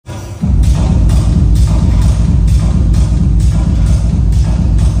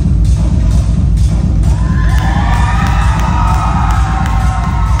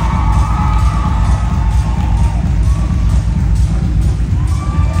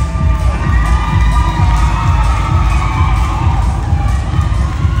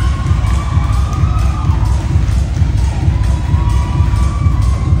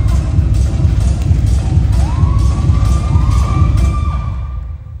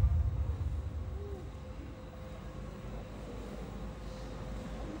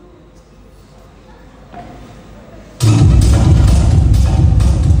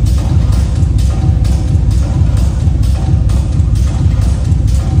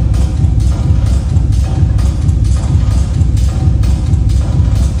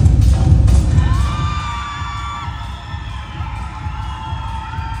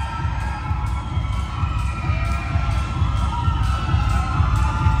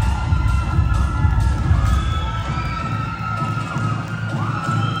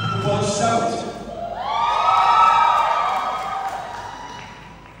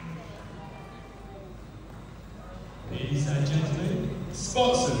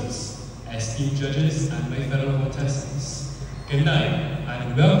Sponsors, esteemed judges, and my fellow contestants, good night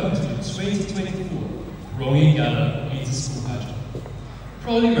and welcome to the 2024 Growing Gala Interschool Pageant.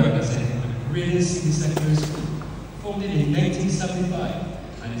 Proudly representing the Graydon City Secondary School, founded in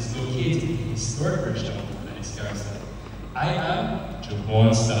 1975 and is located in historic Bridgetown and its garrison. I am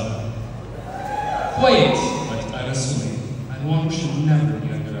Jaquon Stoute. Quiet but unassuming, and one who should never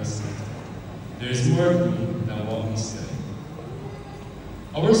be underestimated. There is more to me than what we say.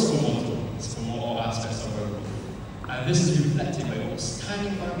 Our school motto is promote all aspects of our growth, and this is reflected by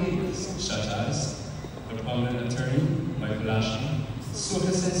outstanding Barbadians such as the prominent attorney, Michael Ashley,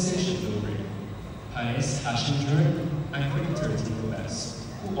 soca sensation Bill Graydon, pianist Ashton Jordan, and cricketer Tino Bess,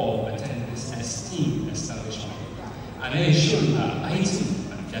 who all attended this esteemed establishment. And I assure you that I too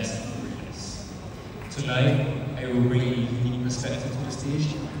am destined for greatness. Tonight, I will bring a unique perspective to the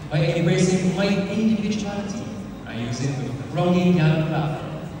stage by embracing my individuality and using the Growing Gala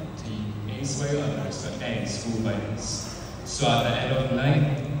platform to inspire others to end school violence. So at the end of the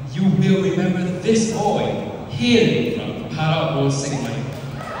night, you will remember this boy hailing from Pageant segment.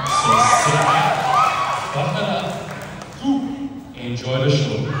 So sit back, buckle up, enjoy the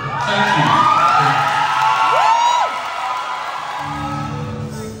show. Thank you.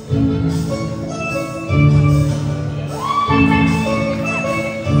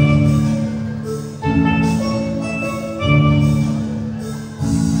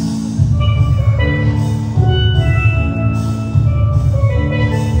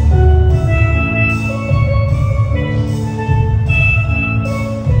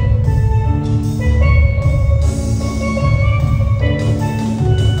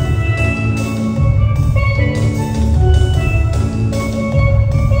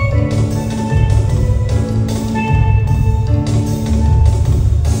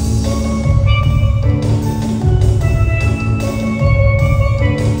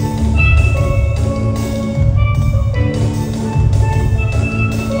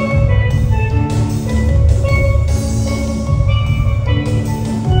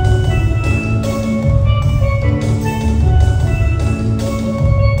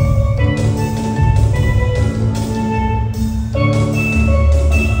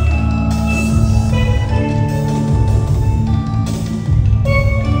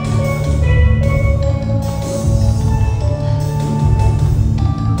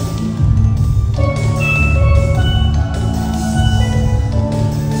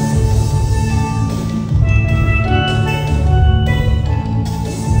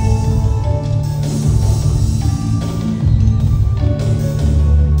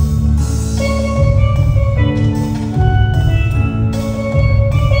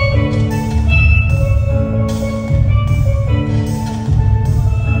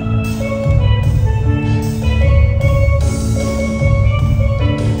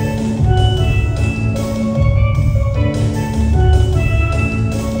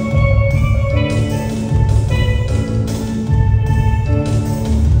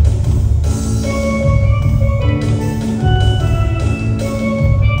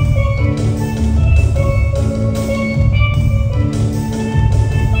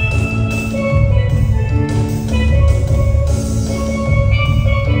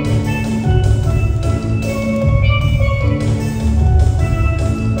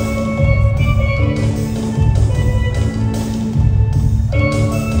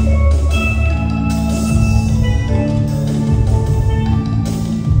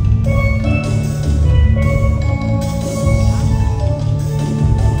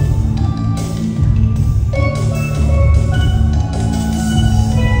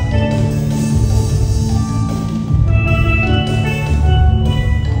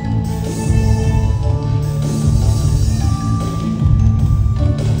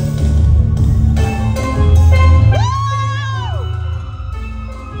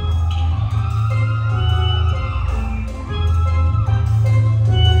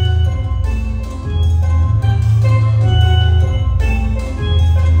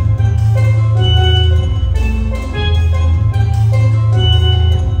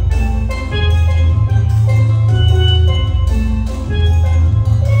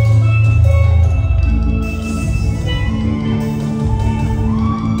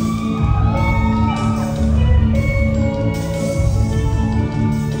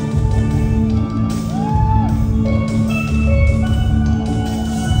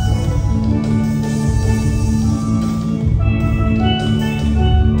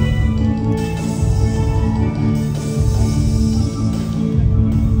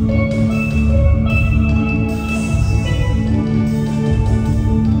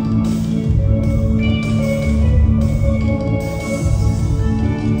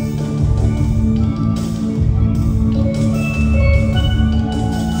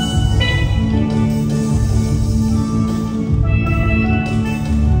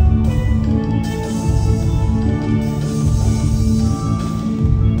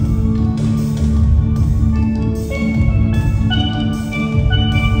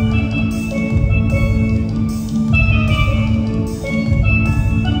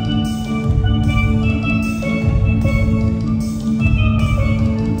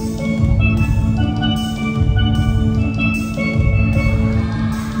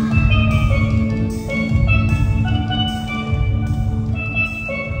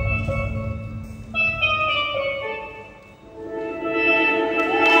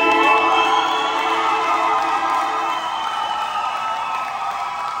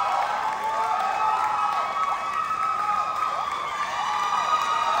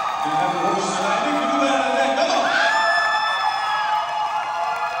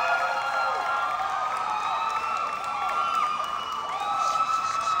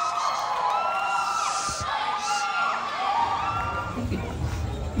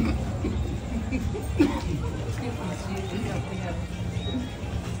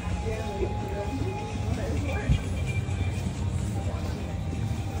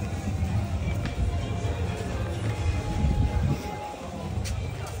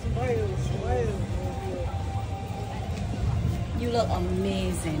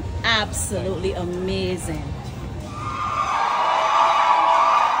 amazing. Absolutely amazing.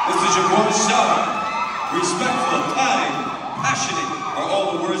 Mr. Jaquon Stoute, respectful, kind, passionate are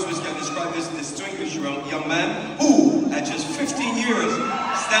all the words which can describe this distinguished young man who, at just 15 years,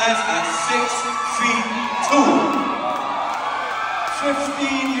 stands at 6'2".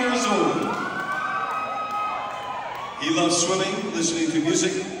 15 years old. He loves swimming, listening to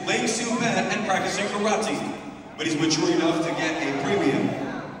music, playing steel band, and practicing karate. But he's mature enough to get a premium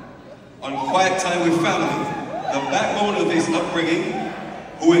on quiet time with family, the backbone of his upbringing,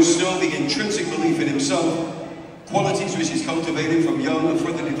 who instilled the intrinsic belief in himself, qualities which he's cultivated from young and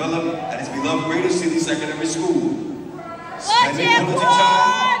further developed at his beloved Graydon City Secondary School. Spending quality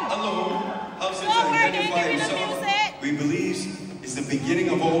time alone helps him to identify himself, we believe is the beginning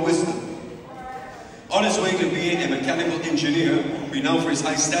of all wisdom. On his way to being a mechanical engineer, renowned for his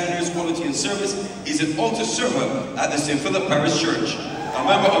high standards, quality, and service, he's an altar server at the St. Philip Parish Church, a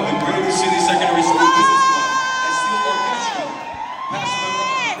member of the Graydon City Secondary School Business Club and Steel Orchestra, past member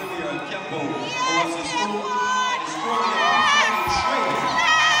of the Premier Campo, across the school, and is currently a professional trainer.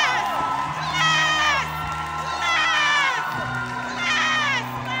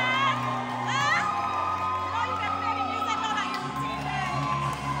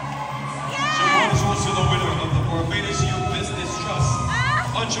 Barbados Youth Business Trust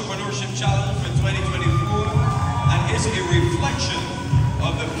Entrepreneurship Challenge for 2024 and is a reflection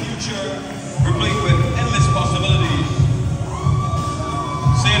of the future replete with endless possibilities.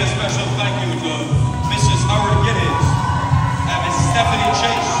 Saying a special thank you to Mrs. Howard Giddens and Miss Stephanie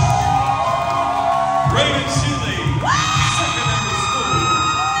Chase, Graydon Sealy Secondary School,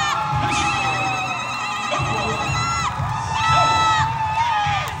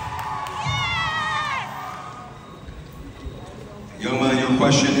 Young man, your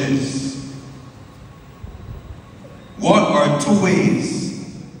question is, what are 2 ways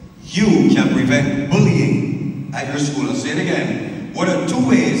you can prevent bullying at your school? I'll say it again. What are 2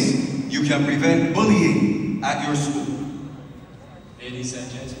 ways you can prevent bullying at your school? Ladies and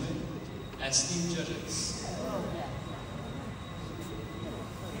gentlemen, esteemed judges,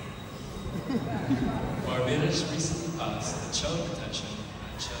 Barbados recently passed the Child Protection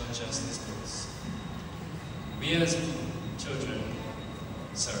and Child Justice Bills. We as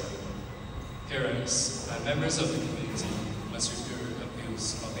parents, and members of the community must report abuse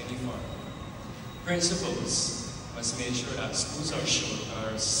of any form. Principals must make sure that schools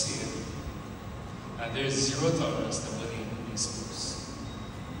are safe, and there is zero tolerance to bullying in schools.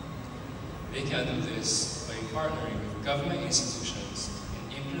 They can do this by partnering with government institutions and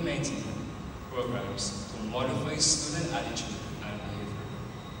implementing programs to modify student attitude and behavior.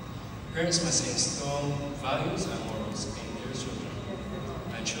 Parents must instill values and morals in their children,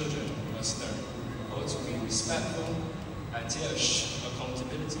 and children must learn how to be respectful and take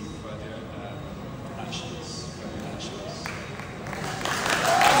accountability for their actions.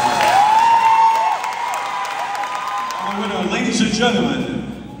 Our winner, ladies and gentlemen,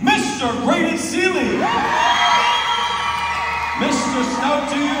 Mr. Graydon Sealy. Mr. Stoute,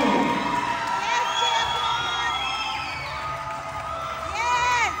 to you.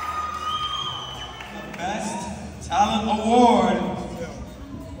 Yes. The Best Talent Award,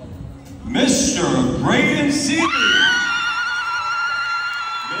 Mr. Graydon Sealy.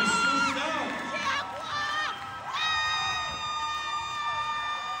 Mr. Stoute.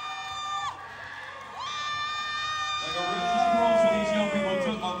 Like a real applause for these young people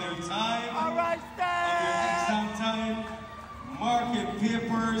took on their time, on their exam time, marking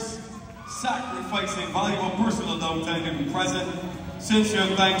papers, sacrificing valuable personal downtime to be present. Sincere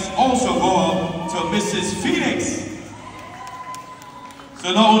thanks also go out to Mrs. Phoenix. So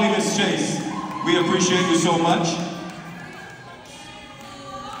not only Miss Chase, we appreciate you so much.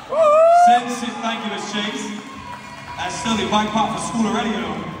 Sincere thank you, Miss Chase. And still the back part for school already, you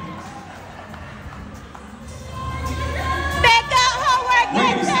know. Pick up homework, We're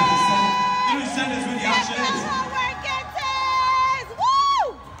get gonna send us where the action is. homework, get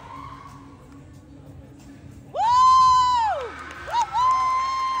Woo!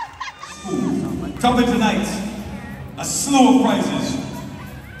 Woo! Topic tonight, a slew of prizes.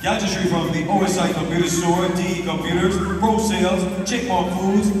 Gadgetry from the OSI Computer Store, DE Computers, Pro Sales, Jaquon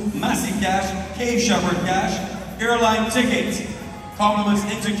Foods, Massy Cash, Cave Shepherd Cash, Airline Ticket, compliments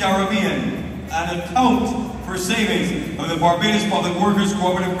Inter-Caribbean, and account for savings of the Barbados Public Workers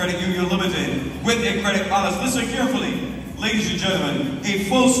Cooperative Credit Union Limited with a credit balance. Listen carefully, ladies and gentlemen, a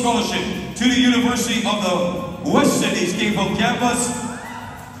full scholarship to the University of the West Indies Cape Hill campus.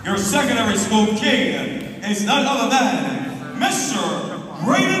 Your secondary school king is none other than Mr.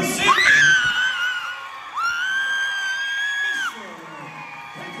 Graydon Sealy.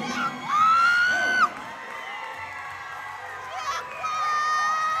 Mr.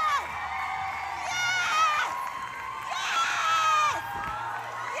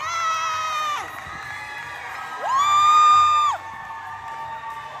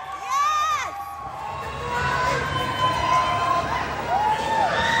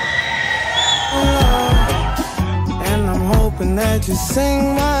 hoping that you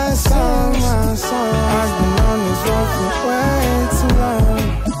sing my song. I've been on this road for way too long.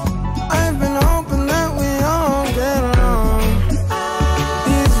 I've been hoping that we all get along.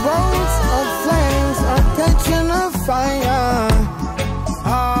 These roads of flames are catching a fire.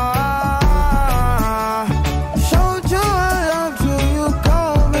 Showed you I loved you, you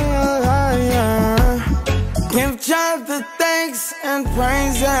called me a liar. Give God the thanks and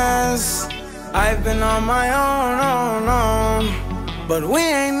praises. I've been on my own, but we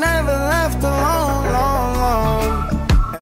ain't never left alone, long.